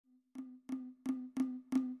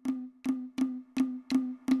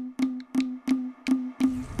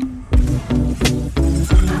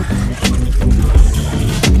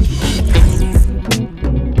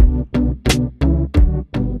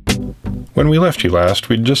When we left you last,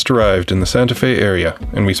 we'd just arrived in the Santa Fe area,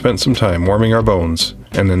 and we spent some time warming our bones,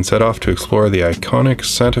 and then set off to explore the iconic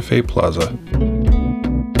Santa Fe Plaza.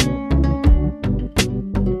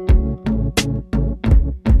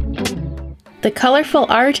 The colorful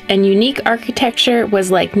art and unique architecture was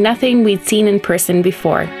like nothing we'd seen in person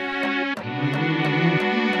before.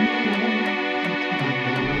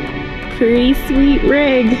 Pretty sweet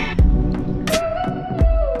rig.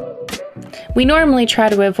 We normally try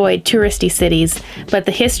to avoid touristy cities, but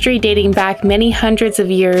the history dating back many hundreds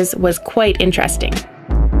of years was quite interesting.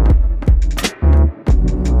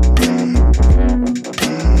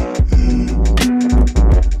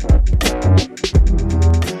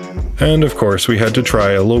 And of course, we had to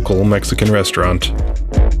try a local Mexican restaurant.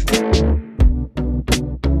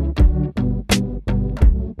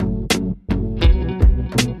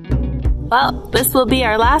 Well, this will be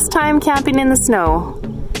our last time camping in the snow.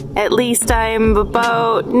 At least I'm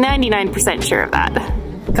about 99% sure of that.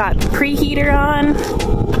 Got preheater on.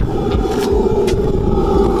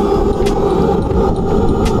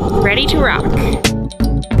 Ready to rock.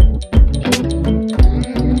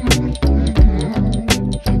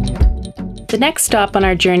 The next stop on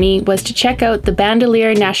our journey was to check out the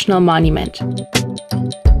Bandelier National Monument.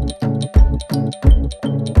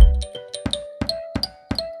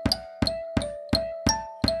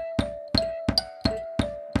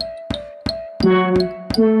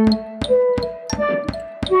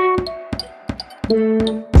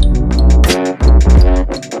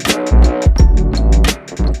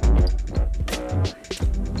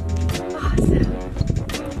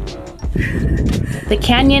 The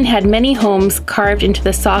canyon had many homes carved into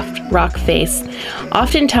the soft rock face,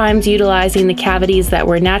 oftentimes utilizing the cavities that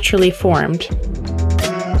were naturally formed.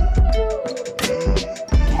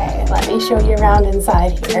 Okay, let me show you around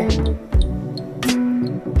inside here.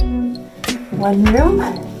 One room.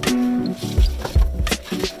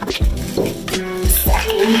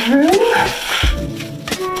 Second room.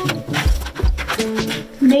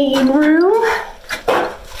 Main room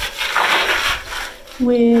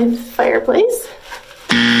with fireplace.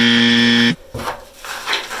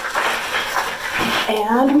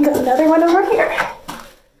 And we got another one over here.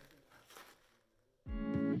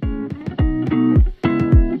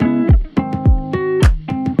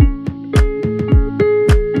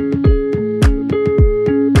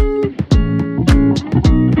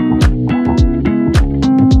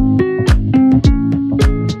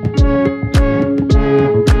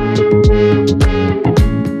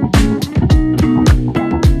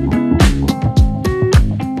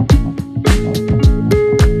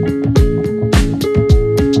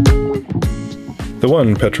 The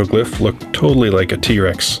one petroglyph looked totally like a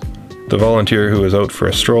T-Rex. The volunteer who was out for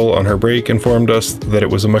a stroll on her break informed us that it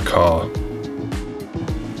was a macaw.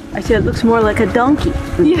 I said, it looks more like a donkey.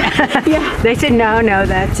 Yeah, yeah. They said, no,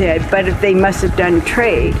 that's it. But if they must have done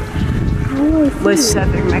trade with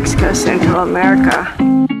southern Mexico, Central America.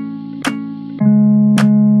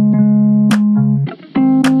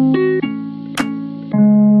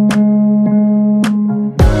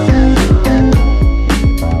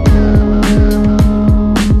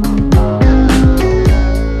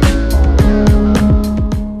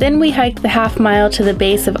 Then we hiked the half-mile to the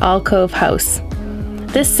base of Alcove House.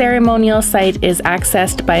 This ceremonial site is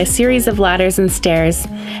accessed by a series of ladders and stairs,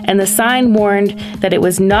 and the sign warned that it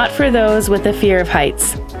was not for those with a fear of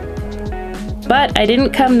heights. But I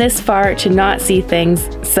didn't come this far to not see things,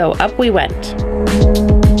 so up we went.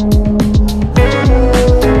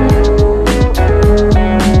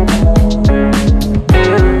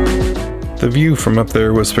 The view from up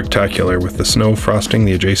there was spectacular, with the snow frosting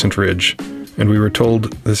the adjacent ridge, and we were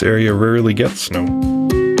told this area rarely gets snow.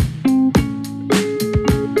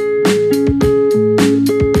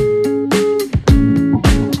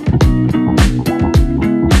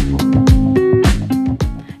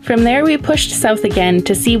 From there we pushed south again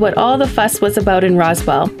to see what all the fuss was about in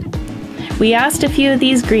Roswell. We asked a few of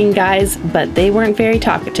these green guys, but they weren't very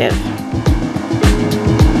talkative.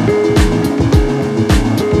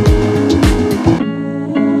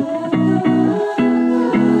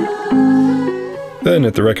 Then,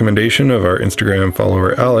 at the recommendation of our Instagram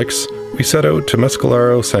follower Alex, we set out to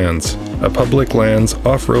Mescalero Sands, a public lands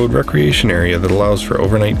off-road recreation area that allows for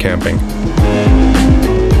overnight camping.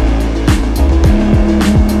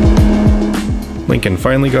 Lincoln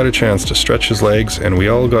finally got a chance to stretch his legs, and we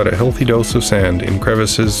all got a healthy dose of sand in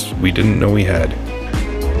crevices we didn't know we had.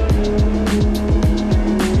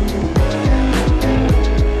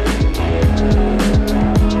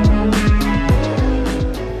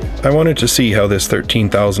 I wanted to see how this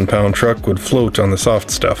 13,000-pound truck would float on the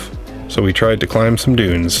soft stuff, so we tried to climb some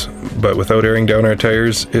dunes, but without airing down our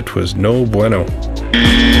tires, it was no bueno.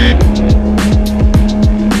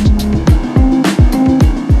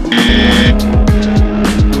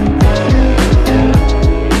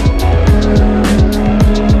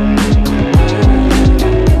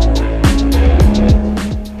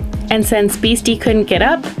 And since Beastie couldn't get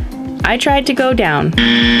up, I tried to go down,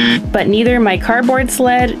 but neither my cardboard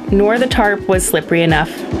sled nor the tarp was slippery enough.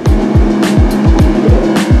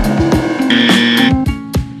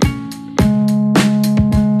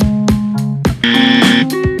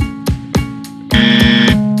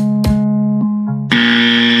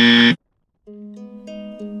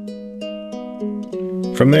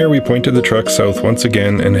 From there, we pointed the truck south once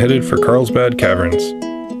again and headed for Carlsbad Caverns.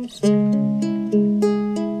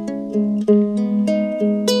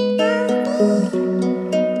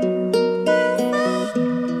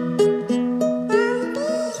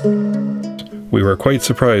 We were quite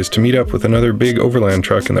surprised to meet up with another big overland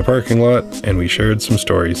truck in the parking lot, and we shared some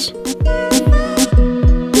stories.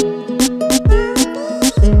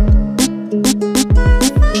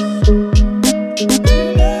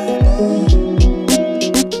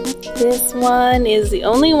 This one is the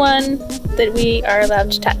only one that we are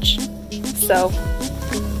allowed to touch, so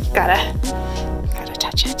gotta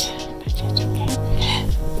touch it. Okay.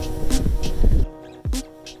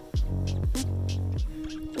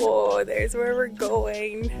 Whoa, there's where we're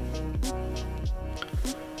going.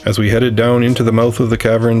 As we headed down into the mouth of the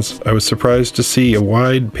caverns, I was surprised to see a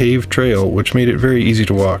wide paved trail which made it very easy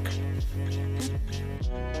to walk.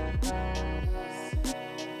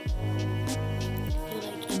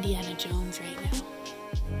 Indiana Jones right now.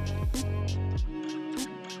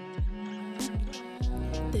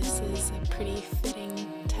 This is a pretty fitting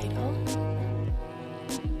title.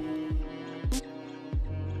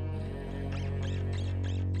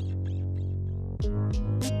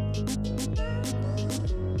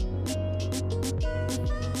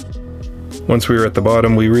 Once we were at the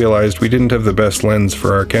bottom, we realized we didn't have the best lens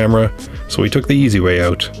for our camera, so we took the easy way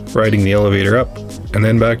out, riding the elevator up and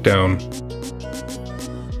then back down.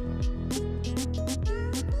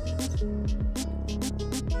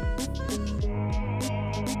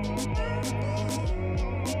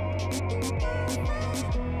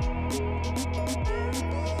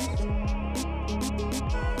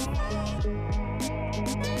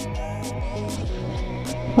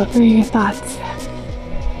 What were your thoughts?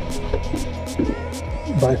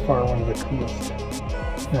 By far one of the coolest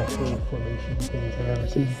natural formation things I've ever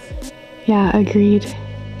seen. Yeah, agreed.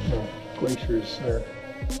 Glaciers are,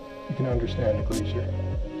 you can understand a glacier,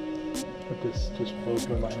 but this just blows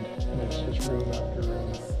my mind. And it's just room after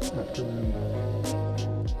room after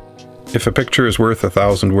room. If a picture is worth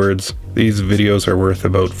 1,000 words, these videos are worth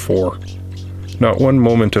about 4. Not one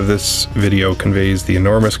moment of this video conveys the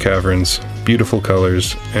enormous caverns, beautiful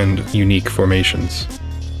colors, and unique formations.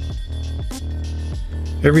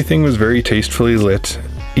 Everything was very tastefully lit,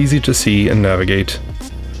 easy to see and navigate,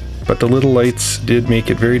 but the little lights did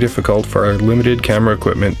make it very difficult for our limited camera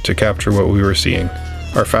equipment to capture what we were seeing.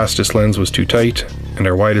 Our fastest lens was too tight, and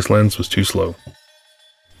our widest lens was too slow.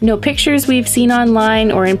 No pictures we've seen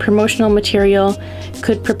online or in promotional material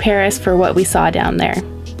could prepare us for what we saw down there.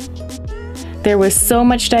 There was so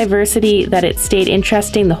much diversity that it stayed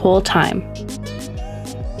interesting the whole time.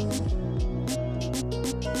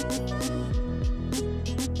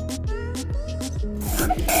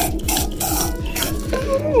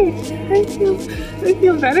 I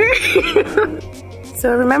feel better.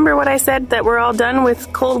 So remember what I said, that we're all done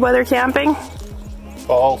with cold weather camping?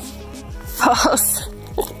 False. False.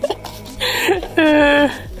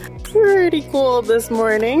 Pretty cold this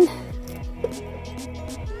morning.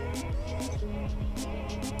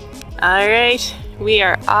 All right, we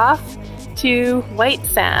are off to White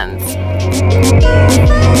Sands.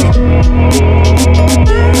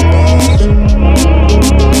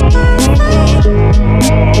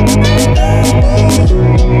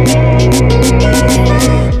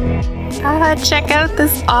 Check out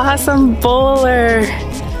this awesome bowler.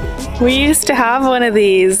 We used to have one of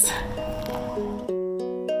these.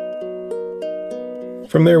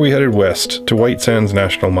 From there we headed west to White Sands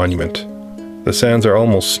National Monument. The sands are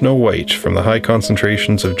almost snow white from the high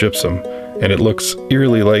concentrations of gypsum, and it looks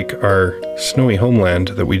eerily like our snowy homeland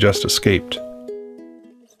that we just escaped.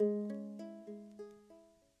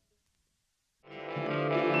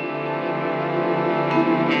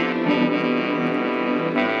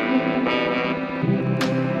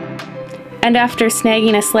 And after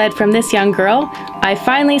snagging a sled from this young girl, I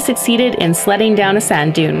finally succeeded in sledding down a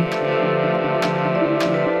sand dune.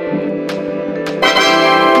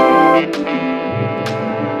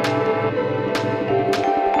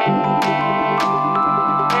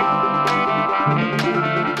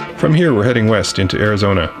 From here, we're heading west into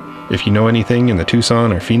Arizona. If you know anything in the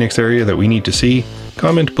Tucson or Phoenix area that we need to see,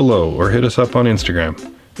 comment below or hit us up on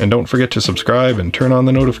Instagram. And don't forget to subscribe and turn on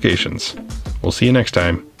the notifications. We'll see you next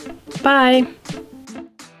time. Bye!